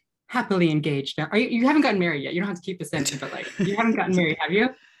are happily engaged now. You haven't gotten married yet. You don't have to keep this in, but like you haven't gotten married, have you?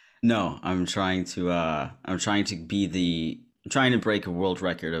 No, I'm trying to break a world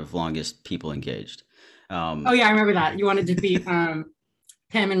record of longest people engaged. Oh yeah, I remember that. You wanted to beat Pam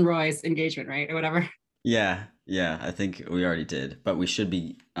and Roy's engagement, right? Or whatever. Yeah, I think we already did. But we should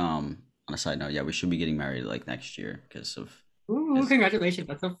be on a side note, yeah, we should be getting married like next year because of Ooh, congratulations.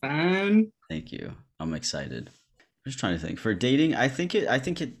 That's so fun. Thank you. I'm excited. I'm just trying to think. For dating, I think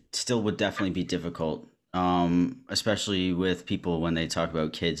it still would definitely be difficult. Especially with people when they talk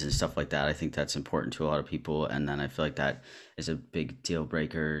about kids and stuff like that. I think that's important to a lot of people, and then I feel like that is a big deal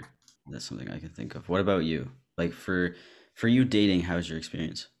breaker. That's something I can think of. What about you? Like for you dating, how's your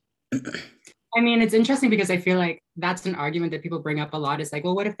experience? I mean, it's interesting because I feel like that's an argument that people bring up a lot. Is like,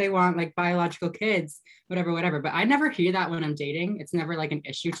 well, what if they want like biological kids, whatever. But I never hear that when I'm dating. It's never like an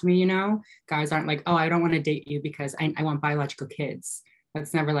issue to me, you know? Guys aren't like, oh, I don't want to date you because I want biological kids.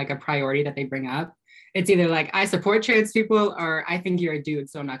 That's never like a priority that they bring up. It's either like, I support trans people or I think you're a dude,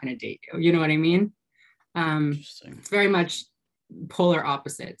 so I'm not going to date you. You know what I mean? It's very much polar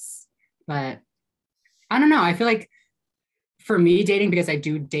opposites. But I don't know. I feel like for me dating, because I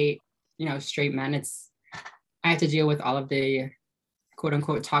do date, you know, straight men, I have to deal with all of the quote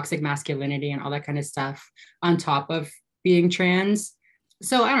unquote toxic masculinity and all that kind of stuff on top of being trans.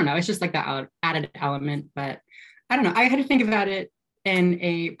 So I don't know. It's just like that added element. But I don't know. I had to think about it in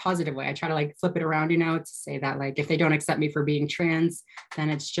a positive way. I try to like flip it around, you know, to say that like if they don't accept me for being trans, then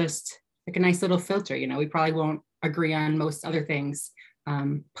it's just like a nice little filter. You know, we probably won't agree on most other things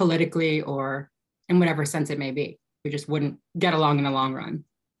politically or in whatever sense it may be. We just wouldn't get along in the long run.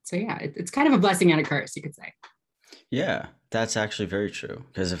 So yeah, it's kind of a blessing and a curse, you could say. Yeah, that's actually very true.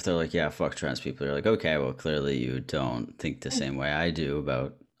 Because if they're like, yeah, fuck trans people, you're like, okay, well, clearly you don't think the same way I do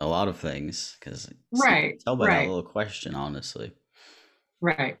about a lot of things. Because tell by that little question, honestly.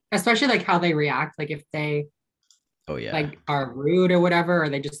 Right. Especially like how they react. Like if they like are rude or whatever, or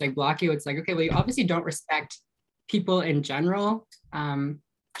they just like block you, it's like, okay, well, you obviously don't respect people in general,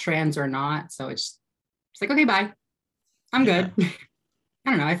 trans or not. So it's like, okay, bye. I'm good. I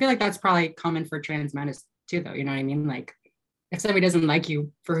don't know. I feel like that's probably common for trans men too, though. You know what I mean? Like if somebody doesn't like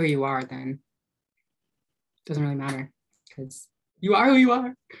you for who you are, then it doesn't really matter because you are who you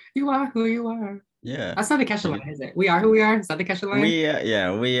are. You are who you are. Yeah. That's not the Kesha line, is it? We are who we are. Is that the Kesha line?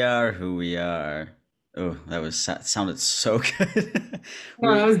 We are who we are. Oh, that sounded so good.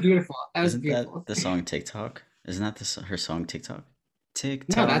 No, that was beautiful. Isn't beautiful. That the song TikTok? Isn't that her song TikTok?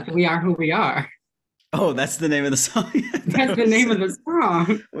 TikTok. No, that's We Are Who We Are. Oh, that's the name of the song. That's the name of the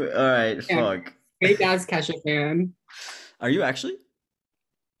song. All right, fuck. Fake ass Kesha fan. Are you actually?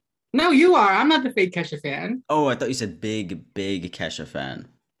 No, you are. I'm not the fake Kesha fan. Oh, I thought you said big Kesha fan.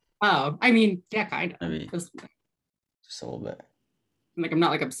 Oh, I mean, yeah, kind of. Maybe just a little bit. Like, I'm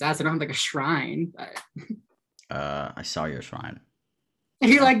not like obsessed. I don't have like a shrine, but. I saw your shrine.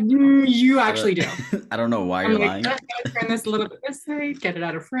 You're like, you actually do. I don't know why you're lying. Just gotta turn this a little bit this way, get it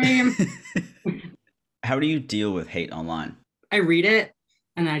out of frame. How do you deal with hate online? I read it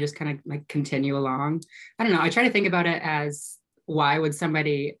and then I just kind of like continue along. I don't know. I try to think about it as why would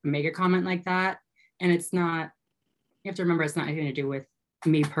somebody make a comment like that? And it's not, you have to remember it's not anything to do with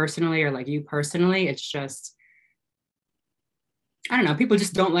me personally or like you personally. It's just, I don't know. People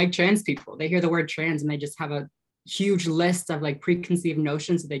just don't like trans people. They hear the word trans and they just have a huge list of like preconceived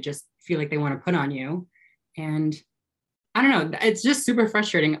notions that they just feel like they want to put on you. And I don't know. It's just super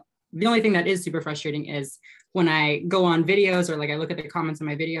frustrating. The only thing that is super frustrating is when I go on videos or like I look at the comments on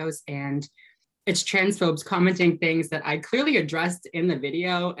my videos and it's transphobes commenting things that I clearly addressed in the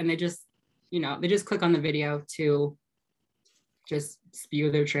video, and they just, you know, they just click on the video to just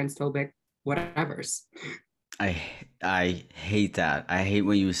spew their transphobic whatevers. I hate that. I hate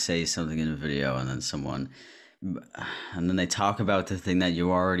when you say something in a video and then they talk about the thing that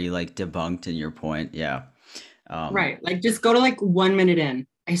you already like debunked in your point. Yeah. Right. Like just go to like 1 minute in.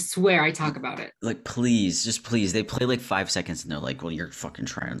 I swear I talk about it. Like, please, just please. They play like 5 seconds and they're like, well, you're fucking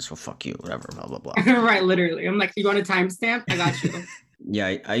trans, so fuck you, whatever, blah, blah, blah. Right, literally. I'm like, you want a timestamp? I got you.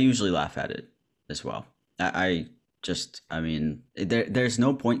 Yeah, I usually laugh at it as well. I just, I mean, there's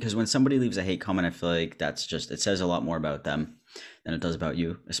no point because when somebody leaves a hate comment, I feel like that's just, it says a lot more about them than it does about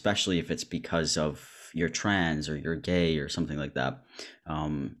you, especially if it's because of you're trans or you're gay or something like that.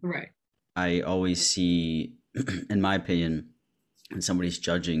 Right. I always see, in my opinion, when somebody's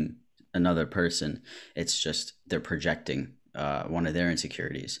judging another person, it's just they're projecting one of their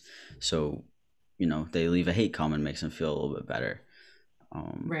insecurities. So, you know, they leave a hate comment, makes them feel a little bit better.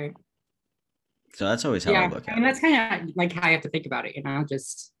 Right. So that's always how I Yeah. look I at mean, it. that's kind of like how you have to think about it, you know,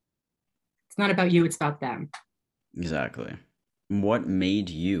 just it's not about you, it's about them. Exactly. What made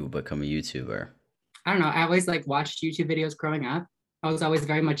you become a YouTuber? I don't know. I always like watched YouTube videos growing up. I was always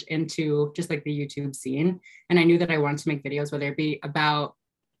very much into just like the YouTube scene. And I knew that I wanted to make videos, whether it be about,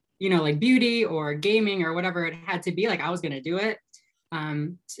 you know, like beauty or gaming or whatever it had to be, like I was going to do it.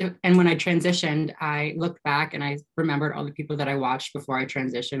 And when I transitioned, I looked back and I remembered all the people that I watched before I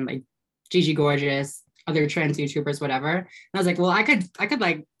transitioned, like Gigi Gorgeous, other trans YouTubers, whatever. And I was like, well, I could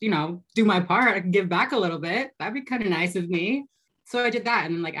like, you know, do my part. I could give back a little bit. That'd be kind of nice of me. So I did that.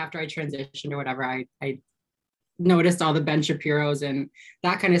 And then like after I transitioned or whatever, I noticed all the Ben Shapiro's and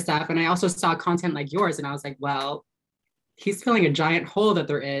that kind of stuff. And I also saw content like yours. And I was like, well, he's filling a giant hole that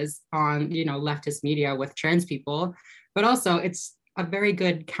there is on, you know, leftist media with trans people. But also it's a very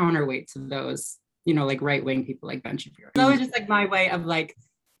good counterweight to those, you know, like right-wing people like Ben Shapiro. So it was just like my way of like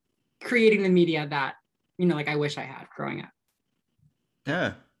creating the media that, you know, like I wish I had growing up.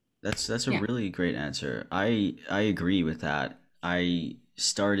 Yeah, that's a Yeah. really great answer. I agree with that. I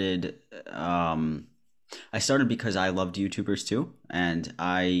started because I loved YouTubers too, and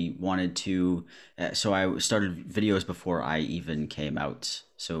I wanted to. So I started videos before I even came out.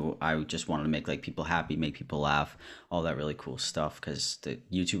 So I just wanted to make like people happy, make people laugh, all that really cool stuff. Because the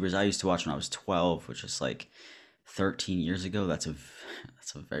YouTubers I used to watch when I was 12, which is like 13 years ago. That's a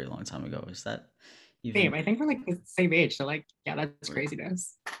very long time ago. Is that even? Same. I think we're like the same age. So like, yeah, that's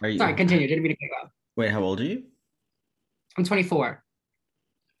craziness. Are you? Sorry, continue. Didn't mean to cut you off. Wait, how old are you? I'm 24.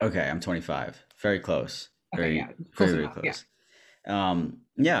 Okay, I'm 25. Very close. Okay, Very, yeah, very, close very enough. Yeah. close.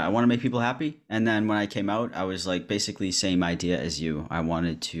 Yeah, I want to make people happy. And then when I came out, I was like basically same idea as you. I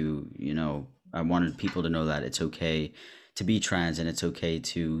wanted to, you know, I wanted people to know that it's okay to be trans and it's okay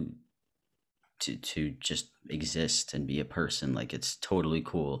to just exist and be a person. Like it's totally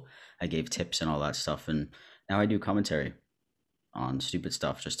cool. I gave tips and all that stuff, and now I do commentary on stupid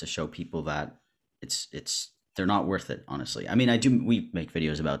stuff just to show people that it's they're not worth it, honestly. I mean, we make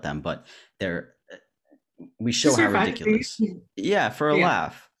videos about them, but they're we show Just how for fun. ridiculous. Yeah, for a Yeah.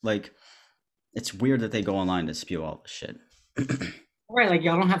 laugh. Like it's weird that they go online to spew all this shit. Right, like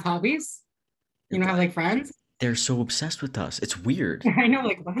y'all don't have hobbies? You don't have like friends? They're so obsessed with us. It's weird. I know,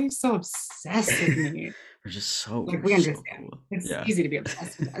 like, why are you so obsessed with me? We're just so Like, we so understand. cool. It's Yeah. easy to be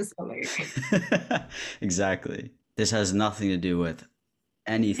obsessed with us, but like, Exactly. This has nothing to do with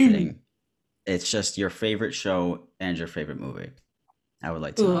anything. It's just your favorite show and your favorite movie. I would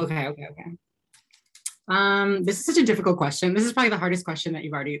like to ooh, know. okay. This is such a difficult question. This is probably the hardest question that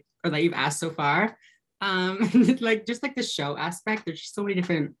you've asked so far. Like just like the show aspect, there's just so many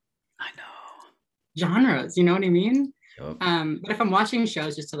different I know. genres, you know what I mean? Yup. But if I'm watching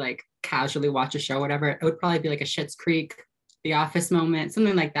shows just to like casually watch a show, whatever, it would probably be like a Schitt's Creek, The Office moment,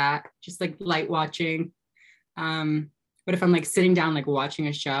 something like that, just like light watching. But if I'm like sitting down like watching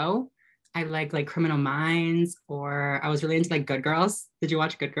a show, I like Criminal Minds, or I was really into like Good Girls. Did you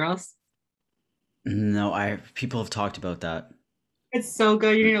watch Good Girls? No, people have talked about that. It's so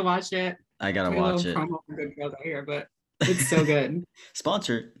good. You need to watch it. I gotta Doing a watch little it. promo for Good Girls out here, but it's so good.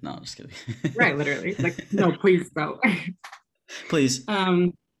 Sponsored? No, I'm just kidding. Right, literally. Like, no, please don't. Please.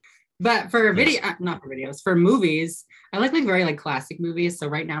 But for Yes. video, not for videos, for movies, I like very like classic movies. So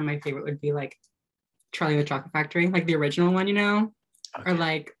right now, my favorite would be like Charlie and the Chocolate Factory, like the original one, you know, or Okay.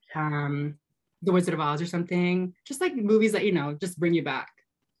 like The Wizard of Oz or something. Just like movies that, you know, just bring you back.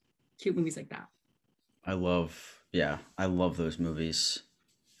 Cute movies like that. I love those movies.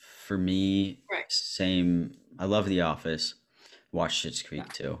 For me, Right. same. I love The Office. Watch Schitt's Creek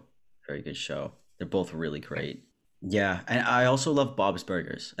too. Very good show. They're both really great. Yeah, and I also love Bob's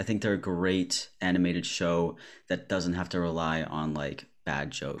Burgers. I think they're a great animated show that doesn't have to rely on like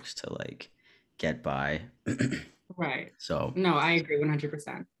bad jokes to like get by. Right. So No, I agree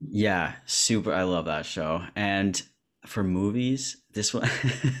 100%. yeah, super. I love that show. And for movies, this one.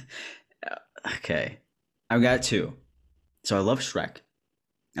 Okay, I've got two. So I love Shrek.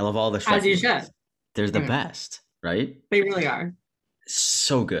 I love all the Shrek As you movies. should. They're the Mhm. best, right? They really are.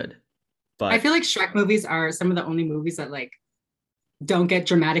 So good. But I feel like Shrek movies are some of the only movies that like don't get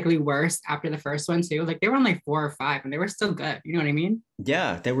dramatically worse after the first one too. Like they were on like 4 or 5 and they were still good. You know what I mean?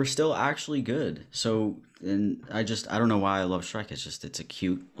 Yeah, they were still actually good. So, and I don't know why I love Shrek. It's a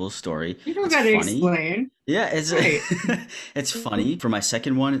cute little story. You don't It's gotta funny. explain. Yeah, it's Right. it's funny. For my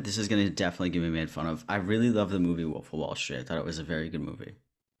second one, this is gonna definitely get me made fun of. I really love the movie Wolf of Wall Street. I thought it was a very good movie.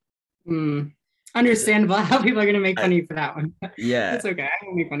 Mm. Understandable how people are gonna make fun I, of you for that one. yeah, It's okay. I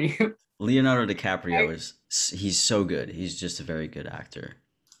won't make fun of you. Leonardo DiCaprio I, he's so good. He's just a very good actor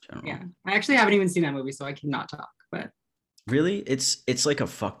in yeah. general. I actually haven't even seen that movie, so I cannot talk. But Really, it's like a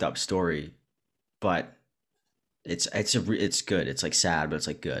fucked up story, but it's good. It's like sad, but it's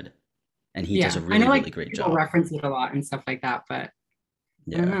like good. And he does a yeah, I know really, like really great people job. reference it a lot and stuff like that, but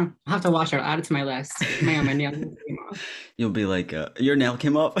I don't Yeah. know. I'll have to watch it. I'll add it to my list. My nails came off. You'll be like, your nail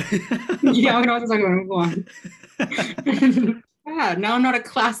came up. Yeah, I'm gonna have to talk about it. Go on. Yeah, now I'm not a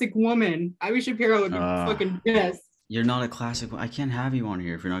classic woman. I wish Shapiro would be uh, fucking pissed. you're not a classic. I can't have you on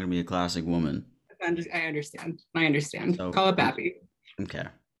here if you're not gonna be a classic woman. I understand. I understand. So, Call it Pappy. okay,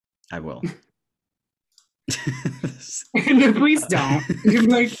 I will. Please don't.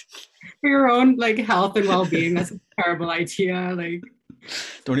 Like for your own like health and well-being, that's a terrible idea. Like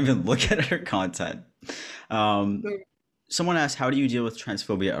Don't even look at her content. Um, someone asked, "How do you deal with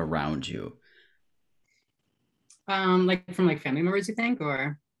transphobia around you?" like from like family members, you think,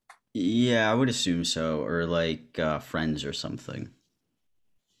 or Yeah, I would assume so, or like friends or something.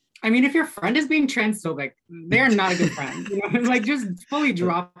 I mean, if your friend is being transphobic, they're not a good friend. You know, like just fully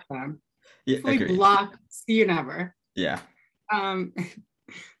drop them, Yeah, fully agree. block, see you never. Yeah, Um,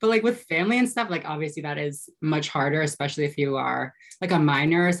 but like with family and stuff, like obviously that is much harder, especially if you are like a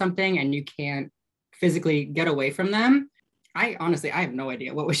minor or something and you can't physically get away from them. I honestly, I have no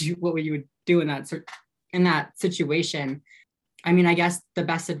idea what would you do in that situation. I mean, I guess the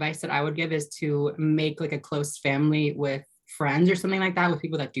best advice that I would give is to make like a close family with friends or something like that with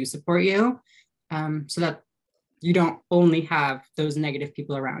people that do support you, so that you don't only have those negative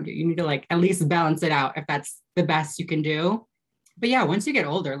people around you. You need to like at least balance it out if that's the best you can do. But yeah, once you get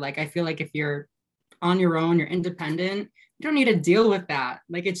older, like I feel like if you're on your own, you're independent, you don't need to deal with that.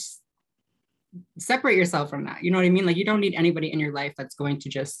 Like it's separate yourself from that. You know what I mean? Like you don't need anybody in your life that's going to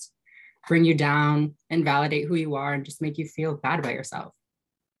just bring you down and validate who you are and just make you feel bad about yourself.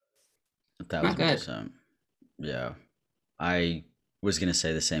 a Not thousand good. percent. Yeah, I was gonna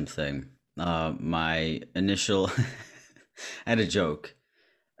say the same thing. My initial, I had a joke.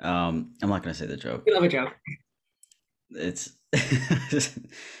 I'm not gonna say the joke. We love a joke. It's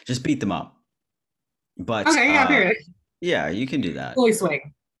just beat them up. But Okay, yeah, period. yeah, you can do that. Fully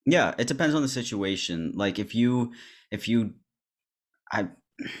swing. Yeah, it depends on the situation. Like if you I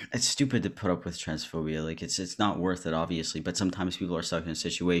it's stupid to put up with transphobia. Like it's not worth it, obviously. But sometimes people are stuck in a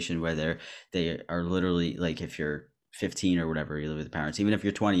situation where they are literally like, if you're 15 or whatever, you live with your parents. Even if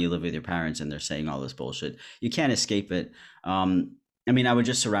you're 20, you live with your parents, and they're saying all this bullshit. You can't escape it. I mean, I would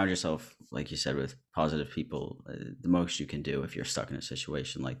just surround yourself, like you said, with positive people. The most you can do if you're stuck in a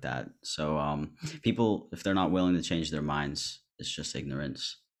situation like that. So people, if they're not willing to change their minds, it's just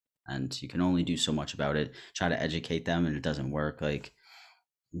ignorance, and you can only do so much about it. Try to educate them, and it doesn't work. Like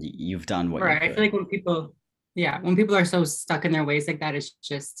you've done what you Right. I feel like could. when people are so stuck in their ways like that,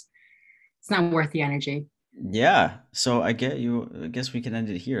 it's not worth the energy. Yeah. So I get you. I guess we can end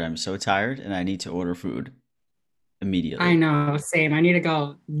it here. I'm so tired, and I need to order food I immediately. know, same. I need to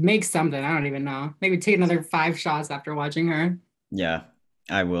go make something. I don't even know. Maybe take another 5 shots after watching her. Yeah,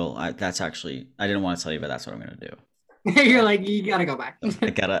 I will. That's actually, I didn't want to tell you, but that's what I'm gonna do. You're like, you gotta go back. I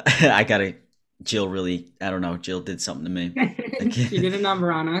gotta, I gotta. Jill really, I don't know. Jill did something to me. She did a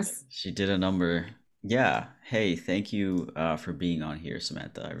number on us. She did a number. Yeah. Hey, thank you for being on here,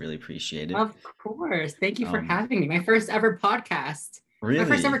 Samantha. I really appreciate it. Of course. Thank you for Um, having me. My first ever podcast. My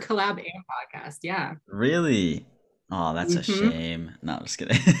first ever really, collab and podcast. Yeah. really. Oh, that's a Hmm. shame. No, I'm just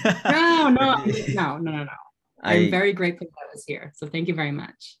kidding. No, no, Really, no, no, no, no. I'm I, very grateful that I was here. So thank you very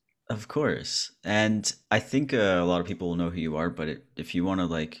much. of course. And I think a lot of people will know who you are, but if you want to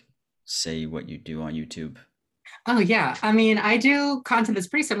like say what you do on YouTube. Oh yeah. I mean, I do content that's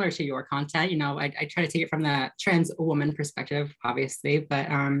pretty similar to your content. You know, I try to take it from the trans woman perspective, obviously. But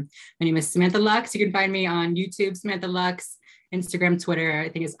my name is Samantha Lux. You can find me on YouTube, Samantha Lux, Instagram, Twitter, I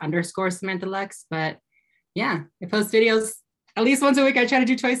think it's _ Samantha Lux. But yeah, I post videos at least once a week. I try to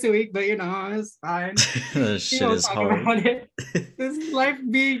do twice a week, but you know, it's fine. This We shit won't is talk hard. about it. This life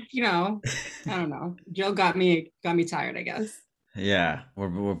be, you know, I don't know. Jill got me tired, I guess. Yeah,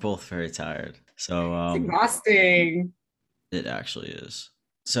 we're both very tired. So It's exhausting. it actually is.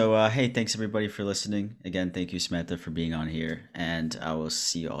 So hey, thanks everybody for listening. Again, thank you Samantha for being on here, and I will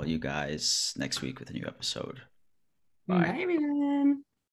see all you guys next week with a new episode. Bye. Bye, everyone.